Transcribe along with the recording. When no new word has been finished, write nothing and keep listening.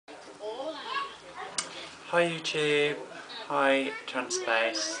Hi YouTube, hi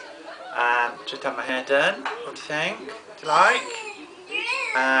Transpace. Just had my hair done. What do you think? Do you like?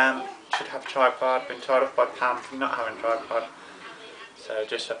 Should have a tripod. Been told off by Pam for not having a tripod. So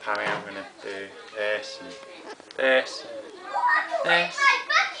just for Pammy, I'm gonna do this and this and this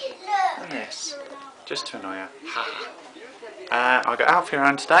and this, just to annoy her. I got Alfie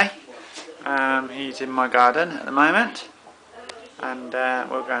around today. He's in my garden at the moment. And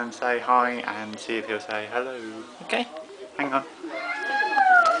we'll go and say hi and see if he'll say hello. Okay, hang on.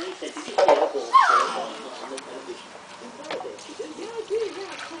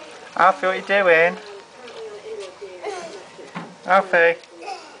 Alfie, what are you doing? Alfie,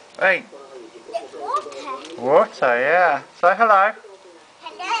 hey. Water, yeah. Say hello.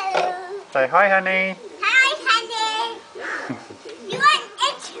 Hello. Say hi, honey. Hi, honey. You want a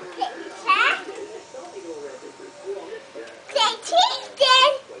picture? Say cheese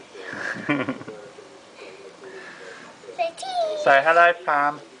then. Say cheese. Say hello,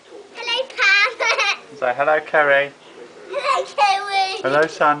 Pam. Hello, Pam. Say hello, Kerry. Hello, Kerry. Hello,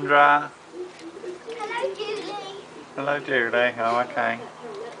 Sandra. Hello, Julie. Hello, Julie. Oh, okay.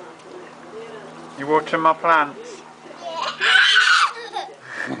 You watering my plants?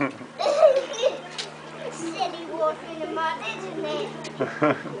 Yeah. Silly watering the mud, isn't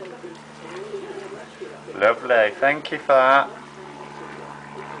it? Lovely. Thank you for that.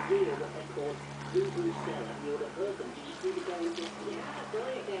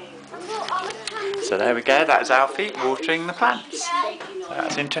 So there we go, that's Alfie watering the plants. So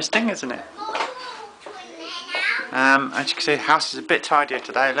that's interesting, isn't it? As you can see, the house is a bit tidier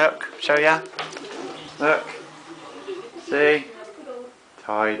today. Look, show ya. Look. See?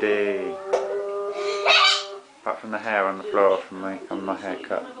 Tidy. Apart from the hair on the floor from my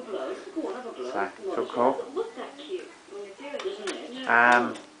haircut. So, it's all cool.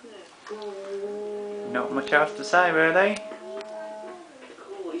 Not much else to say really.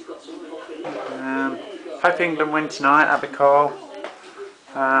 Hope England win tonight, that'd be cool.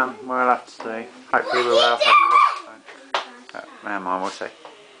 We'll have to see. Hopefully we will. Never mind, we'll see.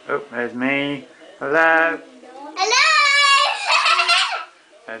 Oh, there's me. Hello. Hello.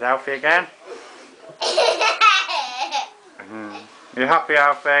 There's Alfie again. You happy,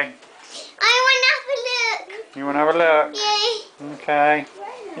 Alfie? I want to have a look. You want to have a look? Yeah. Okay.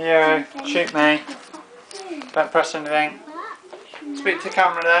 You, shoot me. Don't press anything. Speak to the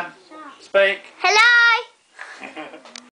camera then. Speak. Hello.